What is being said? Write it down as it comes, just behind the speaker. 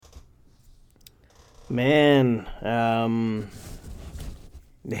Man,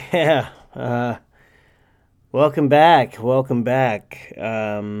 yeah, welcome back, to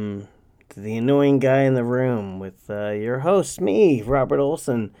the annoying guy in the room with, your host, me, Robert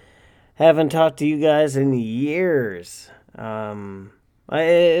Olson. Haven't talked to you guys in years. I'm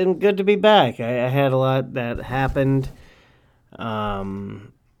good to be back. I had a lot that happened,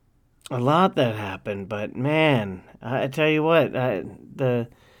 but man, I tell you what,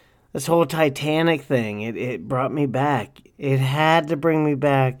 this whole Titanic thing, it brought me back. It had to bring me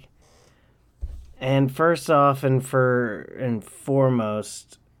back. And first off and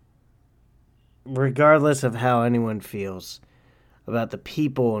foremost, regardless of how anyone feels about the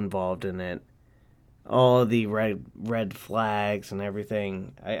people involved in it, all the red flags and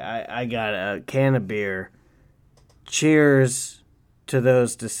everything, I got a can of beer. Cheers to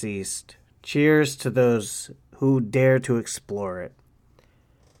those deceased. Cheers to those who dare to explore it.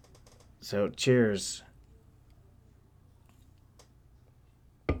 So, cheers.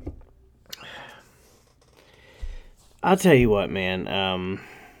 I'll tell you what, man.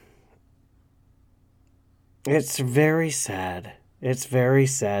 It's very sad. It's very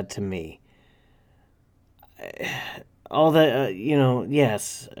sad to me. All that,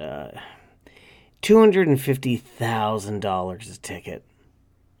 yes. $250,000 a ticket.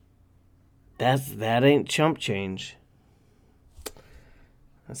 That ain't chump change.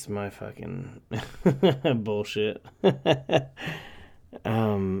 That's my fucking bullshit.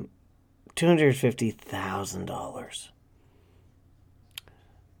 $250,000.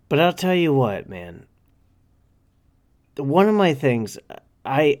 But I'll tell you what, man. One of my things,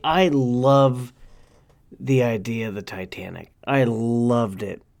 I love the idea of the Titanic. I loved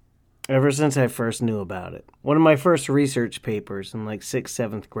it ever since I first knew about it. One of my first research papers in like 6th,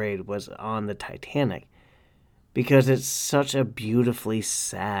 7th grade was on the Titanic. Because it's such a beautifully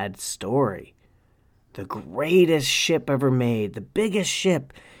sad story. The greatest ship ever made. The biggest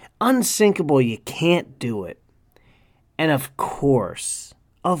ship. Unsinkable. You can't do it. And of course,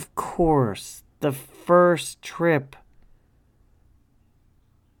 the first trip,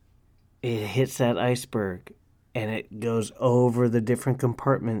 it hits that iceberg. And it goes over the different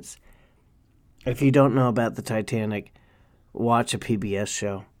compartments. If you don't know about the Titanic, watch a PBS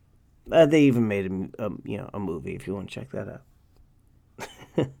show. They even made a movie if you want to check that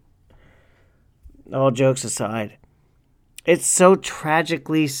out. All jokes aside, it's so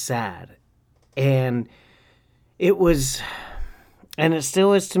tragically sad, and it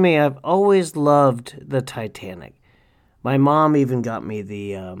still is to me. I've always loved the Titanic. My mom even got me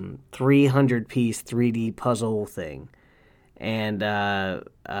the 300-piece 3D puzzle thing, and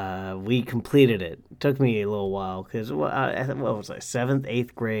we completed it. It took me a little while because what was I, 7th,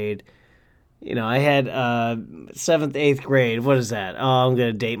 8th grade? I had 7th, 8th grade. What is that? Oh, I'm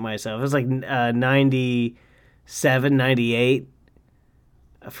gonna date myself. It was like 97, 98.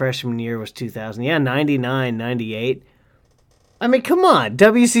 Freshman year was 2000. Yeah, 99, 98. I mean, come on.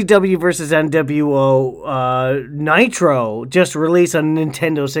 WCW versus NWO Nitro just released on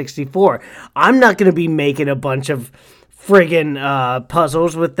Nintendo 64. I'm not going to be making a bunch of friggin'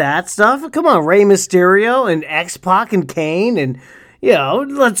 puzzles with that stuff. Come on, Rey Mysterio and X-Pac and Kane and,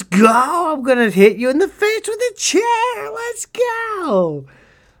 let's go. I'm going to hit you in the face with a chair. Let's go.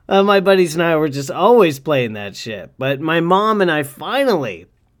 My buddies and I were just always playing that shit. But my mom and I finally,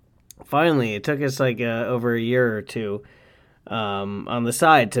 it took us like over a year or two, on the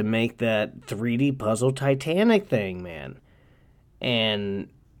side to make that 3D puzzle Titanic thing, man. And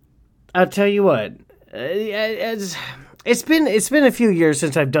I'll tell you what, it's been a few years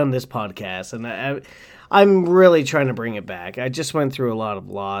since I've done this podcast, and I'm really trying to bring it back. I just went through a lot of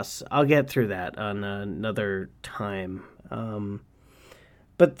loss. I'll get through that on another time.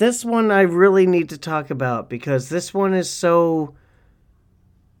 But this one I really need to talk about because this one is so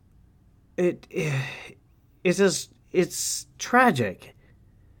it's tragic.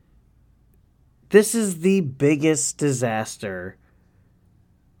 This is the biggest disaster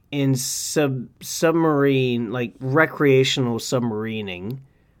in submarine, like recreational submarining,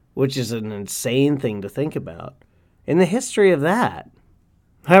 which is an insane thing to think about, in the history of that,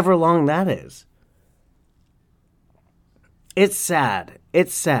 however long that is. It's sad.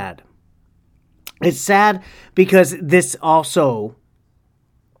 It's sad. It's sad because this also,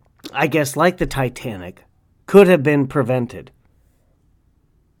 I guess, like the Titanic, could have been prevented.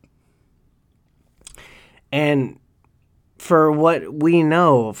 And for what we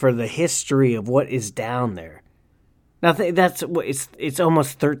know, for the history of what is down there, now it's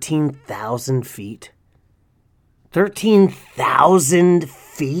almost 13,000 feet. 13,000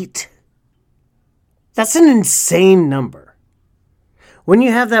 feet? That's an insane number. When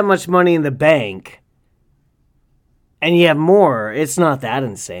you have that much money in the bank, and you have more, it's not that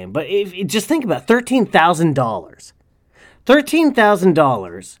insane. But just think about $13,000.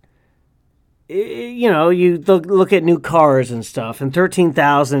 $13,000. You look at new cars and stuff, and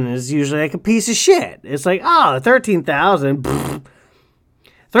 13,000 is usually like a piece of shit. It's like, 13,000.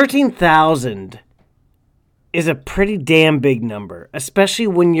 13,000 is a pretty damn big number, especially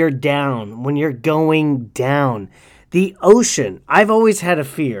when you're down, when you're going down. The ocean, I've always had a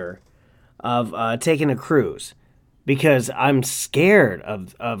fear of taking a cruise because I'm scared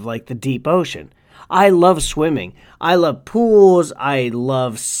of like the deep ocean. I love swimming. I love pools. I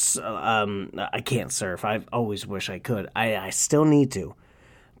love, I can't surf. I always wish I could. I still need to.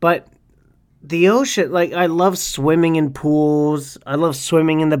 But the ocean, like, I love swimming in pools. I love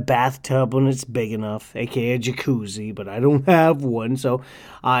swimming in the bathtub when it's big enough, aka a jacuzzi, but I don't have one. So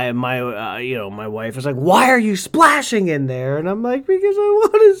my wife is like, "Why are you splashing in there?" And I'm like, "Because I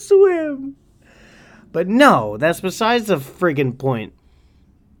want to swim." But no, that's besides the friggin' point.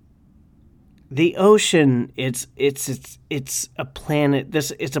 The ocean, it's a planet.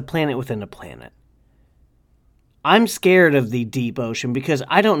 It's a planet within a planet. I'm scared of the deep ocean because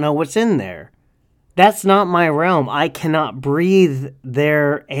I don't know what's in there. That's not my realm. I cannot breathe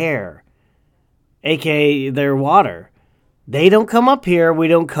their air, aka their water. They don't come up here. We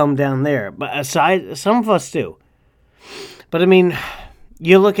don't come down there. But some of us do. But I mean,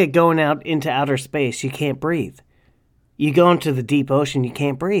 you look at going out into outer space, you can't breathe. You go into the deep ocean, you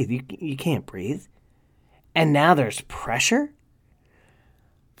can't breathe. You can't breathe. And now there's pressure?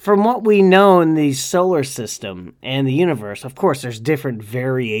 From what we know in the solar system and the universe, of course, there's different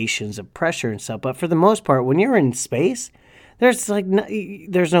variations of pressure and stuff. But for the most part, when you're in space, there's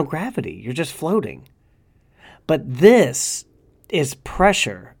no gravity. You're just floating. But this is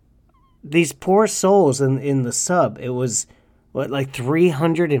pressure. These poor souls in the sub, it was,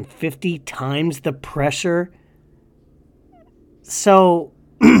 350 times the pressure? So,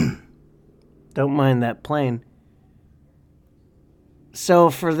 don't mind that plane. So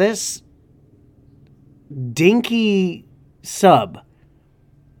for this dinky sub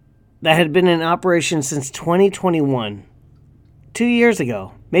that had been in operation since 2021, 2 years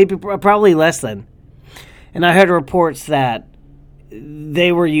ago, probably less than, and I heard reports that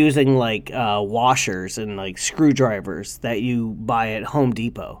they were using washers and screwdrivers that you buy at Home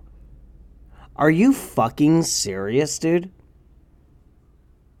Depot. Are you fucking serious, dude?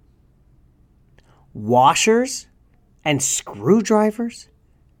 Washers and screwdrivers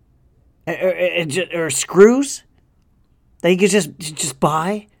or screws that you could just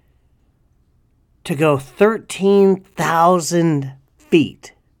buy to go 13,000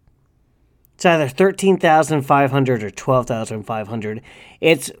 feet. It's either 13,500 or 12,500.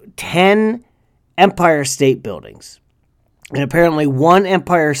 It's 10 Empire State Buildings. And apparently one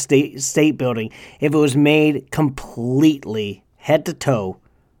Empire State Building, if it was made completely head to toe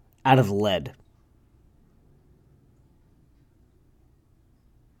out of lead,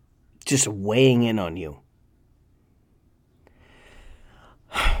 just weighing in on you.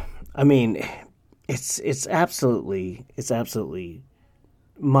 I mean, it's absolutely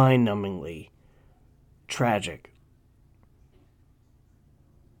mind-numbingly tragic.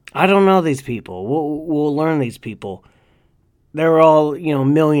 I don't know these people. We'll learn these people. They're all,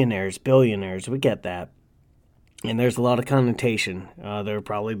 millionaires, billionaires. We get that. And there's a lot of connotation. They're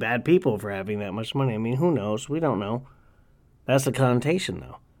probably bad people for having that much money. I mean, who knows? We don't know. That's the connotation,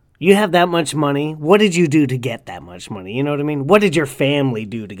 though. You have that much money. What did you do to get that much money? You know what I mean? What did your family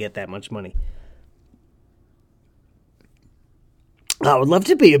do to get that much money? I would love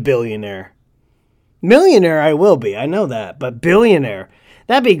to be a billionaire. Millionaire I will be. I know that. But billionaire,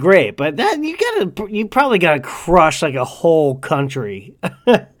 that'd be great. But that you probably got to crush like a whole country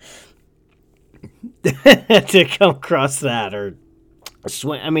to come across that or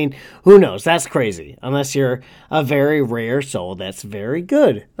swing. I mean, who knows? That's crazy. Unless you're a very rare soul that's very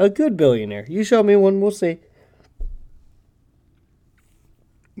good. A good billionaire. You show me one, we'll see.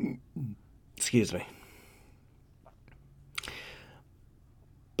 Excuse me.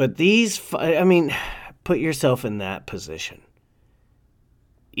 But put yourself in that position.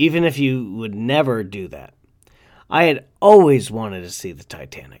 Even if you would never do that. I had always wanted to see the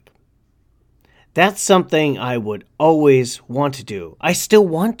Titanic. That's something I would always want to do. I still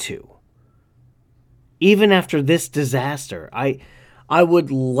want to. Even after this disaster, I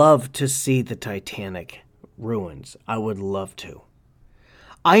would love to see the Titanic ruins. I would love to.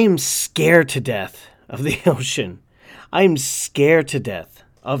 I am scared to death of the ocean. I am scared to death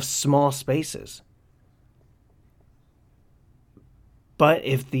of small spaces. But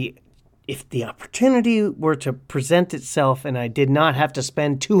if the if the opportunity were to present itself and I did not have to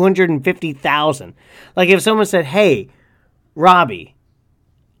spend $250,000, like if someone said, hey, Robbie,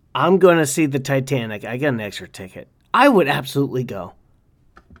 I'm going to see the Titanic, I got an extra ticket, I would absolutely go.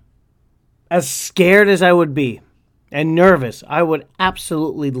 As scared as I would be and nervous, I would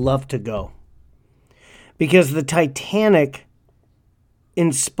absolutely love to go. Because the Titanic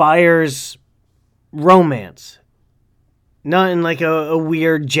inspires romance. Not in like a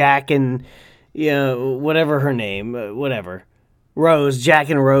weird Jack and, whatever her name, Jack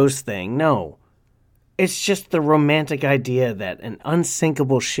and Rose thing. No. It's just the romantic idea that an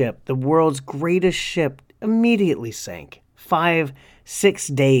unsinkable ship, the world's greatest ship, immediately sank 5-6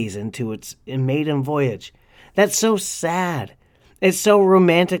 days into its maiden voyage. That's so sad. It's so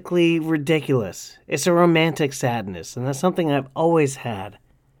romantically ridiculous. It's a romantic sadness, and that's something I've always had.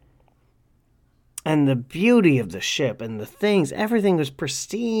 And the beauty of the ship and the things, everything was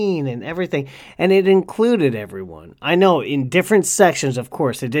pristine and everything. And it included everyone. I know in different sections, of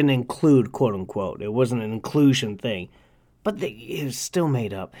course, it didn't include, quote unquote. It wasn't an inclusion thing. But it was still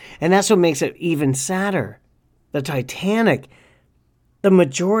made up. And that's what makes it even sadder. The Titanic, the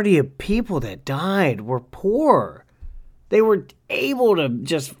majority of people that died were poor. They were able to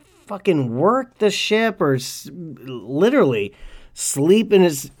just fucking work the ship or literally sleep in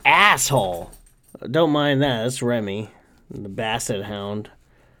his asshole. Don't mind that. That's Remy, the Basset Hound.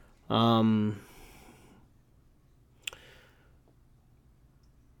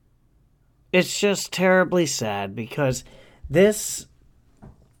 It's just terribly sad because this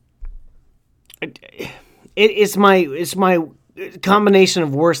it's my combination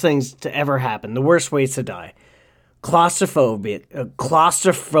of worst things to ever happen. The worst ways to die: claustrophobic,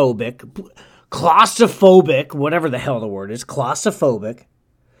 whatever the hell the word is, claustrophobic.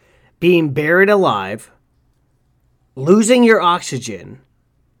 Being buried alive, losing your oxygen,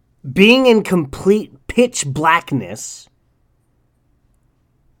 being in complete pitch blackness,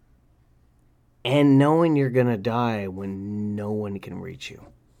 and knowing you're going to die when no one can reach you.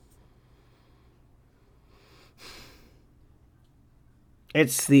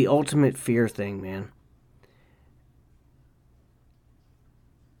 It's the ultimate fear thing, man.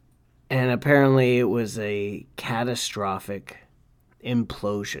 And apparently it was a catastrophic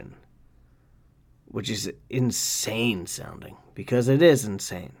implosion. Which is insane sounding, because it is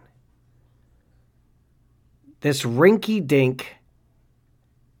insane. This rinky-dink,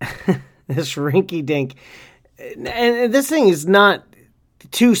 and this thing is not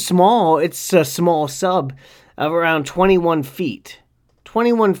too small. It's a small sub of around 21 feet.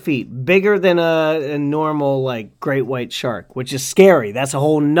 21 feet, bigger than a normal, like, great white shark, which is scary. That's a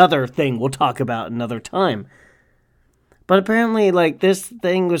whole nother thing we'll talk about another time. But apparently, like, this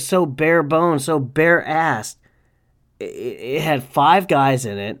thing was so bare bones, so bare-assed. It had 5 guys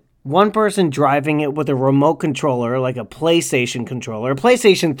in it. One person driving it with a remote controller, like a PlayStation controller. A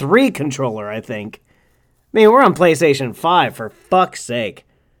PlayStation 3 controller, I think. I mean, we're on PlayStation 5, for fuck's sake.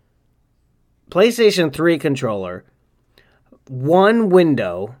 PlayStation 3 controller. One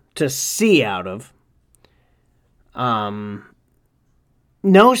window to see out of.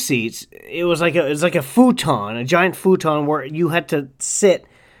 No seats. It was like a futon, a giant futon where you had to sit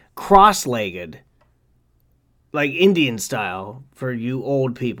cross-legged, like Indian style for you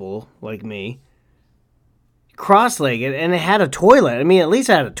old people like me. Cross-legged, and it had a toilet. I mean, at least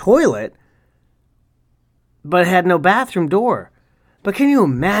it had a toilet, but it had no bathroom door. But can you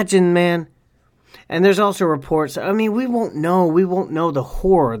imagine, man? And there's also reports, I mean, we won't know the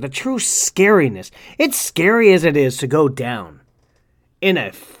horror, the true scariness. It's scary as it is to go down in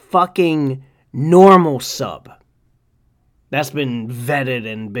a fucking normal sub that's been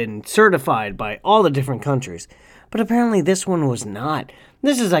vetted and been certified by all the different countries. But apparently this one was not.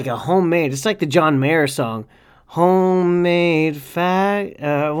 This is like a homemade, it's like the John Mayer song, homemade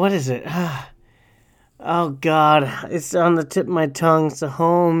what is it? Oh God, it's on the tip of my tongue. It's a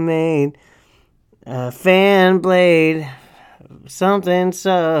homemade fan blade something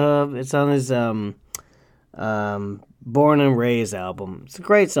sub. It's on his Born and Raised album. It's a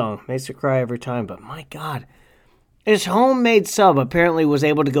great song. Makes you cry every time. But my God, his homemade sub apparently was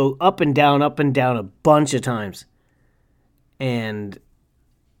able to go up and down a bunch of times. And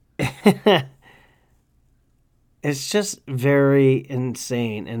it's just very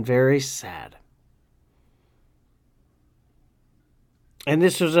insane and very sad. And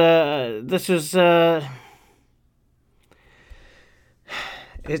it's a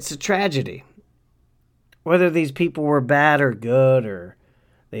tragedy. Whether these people were bad or good or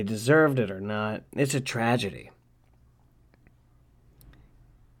they deserved it or not, it's a tragedy.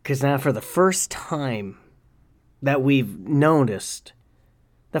 Because now for the first time that we've noticed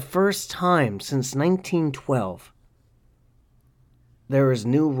The first time since 1912, there is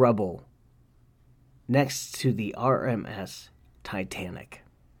new rubble next to the RMS Titanic.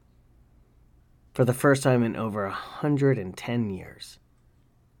 For the first time in over 110 years.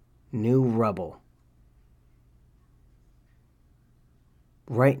 New rubble.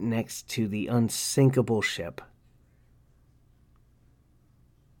 Right next to the unsinkable ship.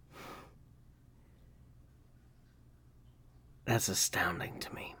 That's astounding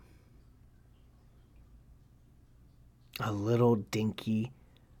to me. A little dinky,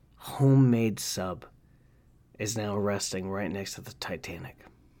 homemade sub is now resting right next to the Titanic.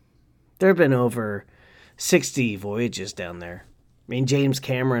 There have been over 60 voyages down there. I mean, James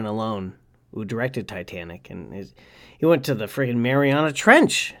Cameron alone, who directed Titanic, and he went to the friggin' Mariana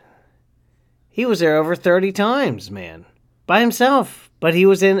Trench. He was there over 30 times, man, by himself. But he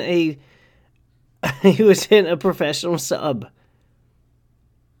was in a professional sub.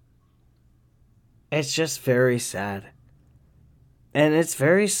 It's just very sad. And it's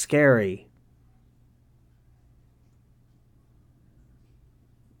very scary.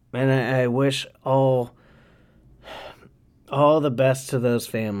 And I wish all the best to those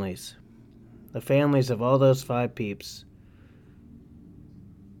families. The families of all those 5 peeps.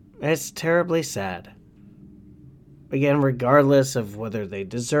 It's terribly sad. Again, regardless of whether they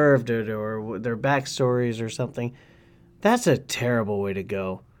deserved it or their backstories or something, that's a terrible way to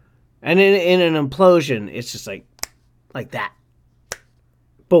go. And in an implosion, it's just like that.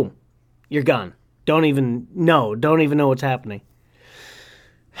 Boom. You're gone. Don't even know what's happening.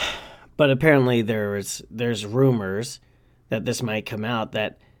 But apparently there's rumors that this might come out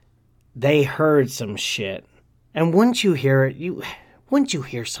that they heard some shit. And wouldn't you hear it? Wouldn't you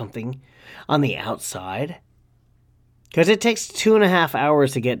hear something on the outside? Because it takes 2.5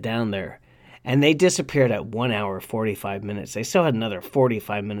 hours to get down there. And they disappeared at 1 hour, 45 minutes. They still had another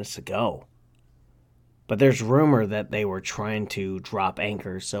 45 minutes to go. But there's rumor that they were trying to drop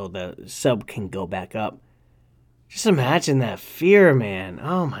anchor so the sub can go back up. Just imagine that fear, man.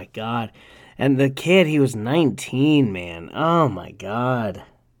 Oh, my God. And the kid, he was 19, man. Oh, my God.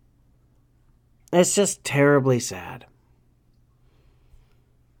 It's just terribly sad.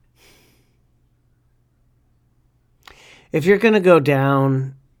 If you're going to go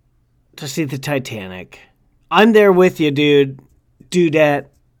down to see the Titanic, I'm there with you, dude. Dudette,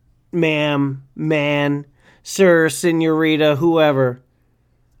 ma'am, man, sir, senorita, whoever.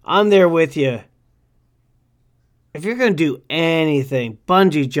 I'm there with you. If you're going to do anything,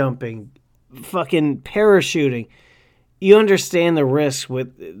 bungee jumping, fucking parachuting, you understand the risk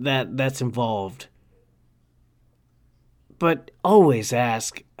with that's involved. But always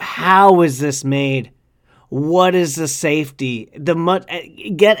ask, how is this made? What is the safety?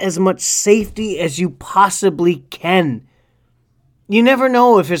 Get as much safety as you possibly can. You never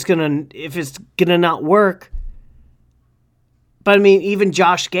know if it's gonna not work. But I mean, even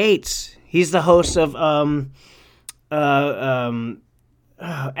Josh Gates, he's the host of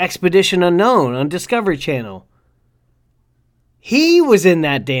Expedition Unknown on Discovery Channel. He was in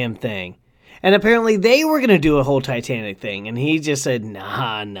that damn thing. And apparently they were going to do a whole Titanic thing. And he just said,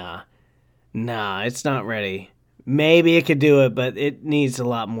 nah, it's not ready. Maybe it could do it, but it needs a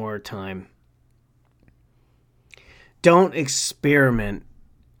lot more time. Don't experiment.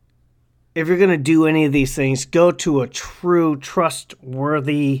 If you're going to do any of these things, go to a true,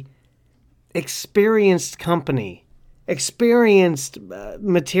 trustworthy, experienced company. Experienced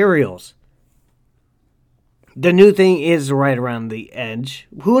materials. The new thing is right around the edge.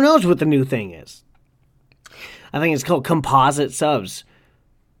 Who knows what the new thing is? I think it's called composite subs.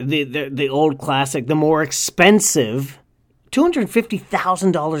 The old classic, the more expensive,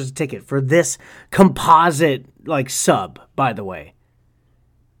 $250,000 a ticket for this composite sub, by the way.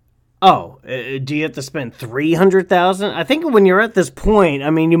 Oh, do you have to spend $300,000? I think when you're at this point, I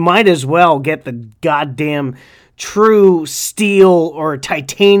mean, you might as well get the goddamn true steel or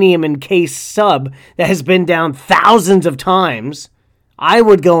titanium encased sub that has been down thousands of times. I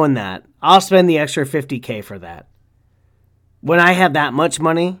would go in that. I'll spend the extra $50,000 for that. When I have that much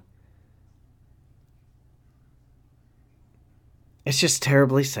money, it's just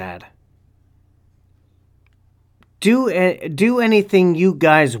terribly sad. Do anything you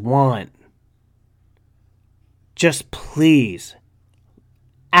guys want. Just please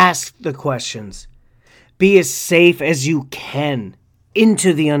ask the questions. Be as safe as you can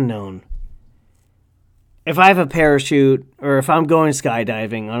into the unknown. If I have a parachute or if I'm going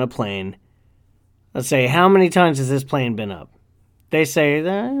skydiving on a plane, let's say, how many times has this plane been up? They say,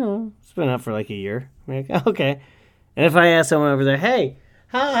 it's been up for a year. I'm like, okay. And if I ask someone over there, hey,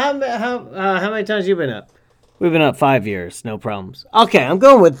 how many times have you been up? We've been up 5 years, no problems. Okay, I'm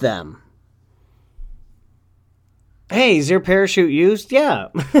going with them. Hey, is your parachute used? Yeah.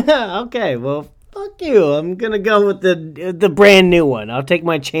 Okay, well, fuck you. I'm gonna go with the brand new one. I'll take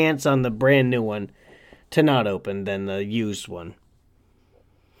my chance on the brand new one to not open than the used one.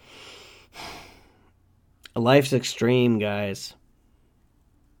 Life's extreme, guys.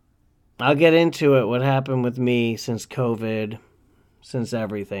 I'll get into it, what happened with me since COVID, since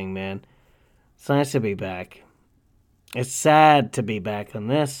everything, man. It's nice to be back. It's sad to be back on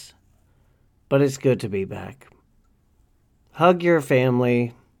this, but it's good to be back. Hug your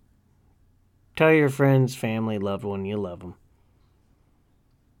family. Tell your friends, family, loved one you love them.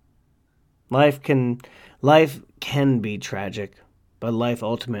 Life can be tragic, but life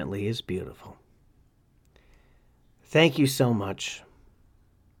ultimately is beautiful. Thank you so much.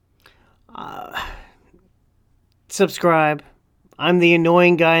 Subscribe. I'm the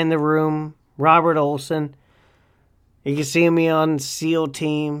annoying guy in the room, Robert Olson. You can see me on SEAL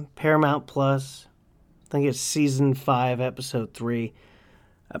Team, Paramount Plus. I think it's Season 5, Episode 3.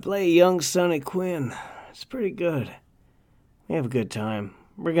 I play a young Sonny Quinn. It's pretty good. We have a good time.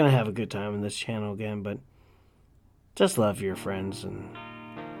 We're going to have a good time on this channel again, but just love your friends. And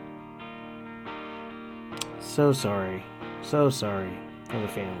so sorry for the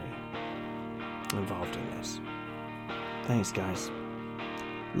family involved in this. Thanks, guys.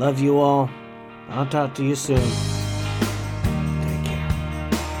 Love you all. I'll talk to you soon.